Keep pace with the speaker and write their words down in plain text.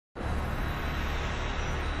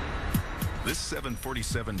This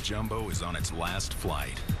 747 Jumbo is on its last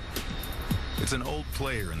flight. It's an old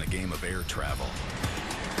player in the game of air travel,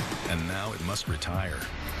 and now it must retire.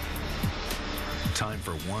 Time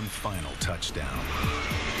for one final touchdown.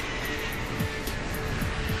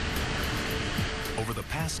 Over the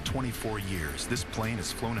past 24 years, this plane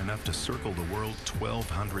has flown enough to circle the world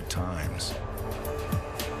 1,200 times.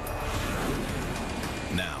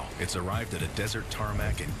 Now, it's arrived at a desert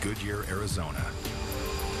tarmac in Goodyear, Arizona.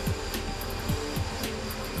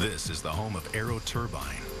 This is the home of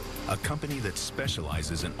AeroTurbine, a company that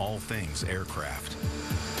specializes in all things aircraft.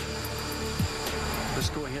 Let's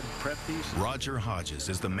go ahead and prep these. Rodger Hodges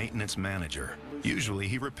is the maintenance manager. Usually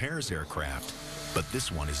he repairs aircraft, but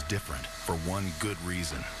this one is different for one good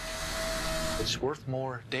reason. It's worth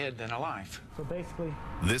more dead than alive. So basically,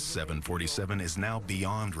 This 747 is now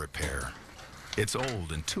beyond repair. It's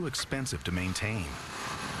old and too expensive to maintain.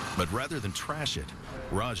 But rather than trash it,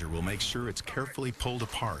 Rodger will make sure it's carefully pulled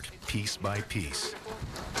apart, piece by piece.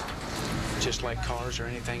 Just like cars or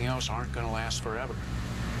anything else aren't going to last forever.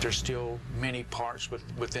 There's still many parts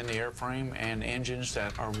within the airframe and engines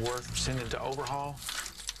that are worth sending to overhaul.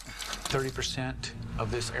 30%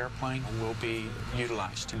 of this airplane will be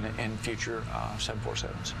utilized in future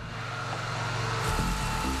 747s.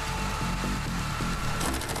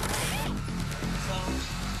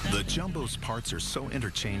 The Jumbo's parts are so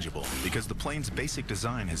interchangeable because the plane's basic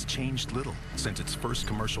design has changed little since its first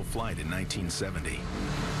commercial flight in 1970.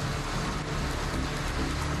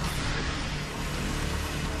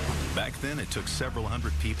 Back then, it took several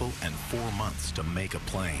hundred people and 4 months to make a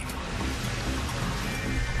plane.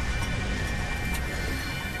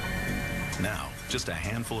 Now, just a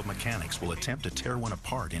handful of mechanics will attempt to tear one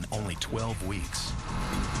apart in only 12 weeks.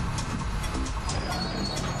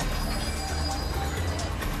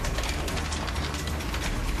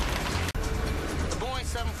 The Boeing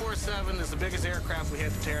 747 is the biggest aircraft we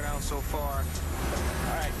had to tear down so far.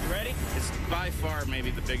 All right, you ready? It's by far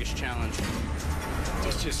maybe the biggest challenge.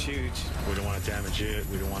 It's just huge. We don't want to damage it.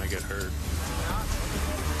 We don't want to get hurt.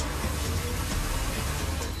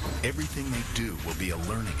 Everything they do will be a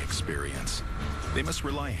learning experience. They must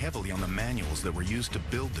rely heavily on the manuals that were used to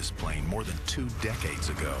build this plane more than 2 decades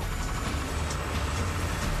ago.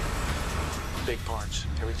 Big parts.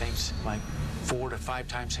 Everything's like 4 to 5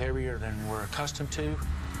 times heavier than we're accustomed to.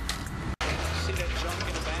 See that junk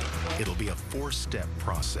in the back? It'll be a 4-step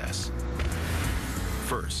process.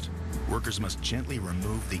 First, workers must gently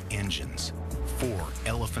remove the engines, 4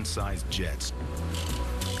 elephant-sized jets,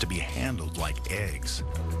 to be handled like eggs.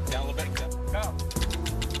 Down a little bit. Go.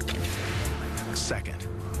 Second,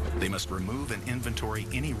 they must remove and inventory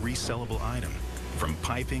any resellable item, from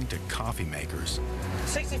piping to coffee makers.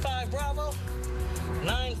 65 Bravo,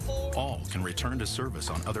 94. All can return to service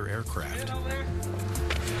on other aircraft. Over there.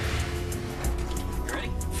 You ready?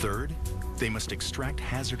 Third, they must extract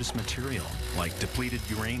hazardous material, like depleted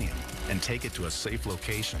uranium, and take it to a safe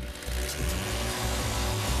location.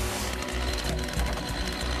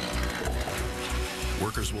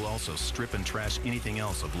 Workers will also strip and trash anything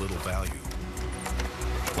else of little value,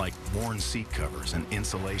 like worn seat covers and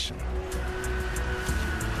insulation.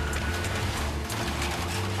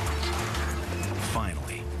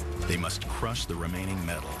 Finally, they must crush the remaining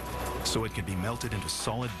metal so it can be melted into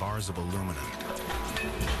solid bars of aluminum.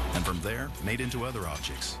 And from there, made into other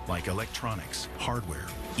objects like electronics, hardware,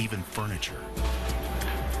 even furniture.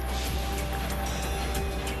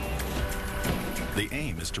 The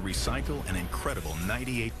aim is to recycle an incredible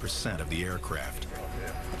 98% of the aircraft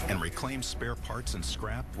and reclaim spare parts and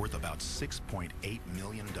scrap worth about $6.8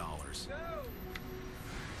 million.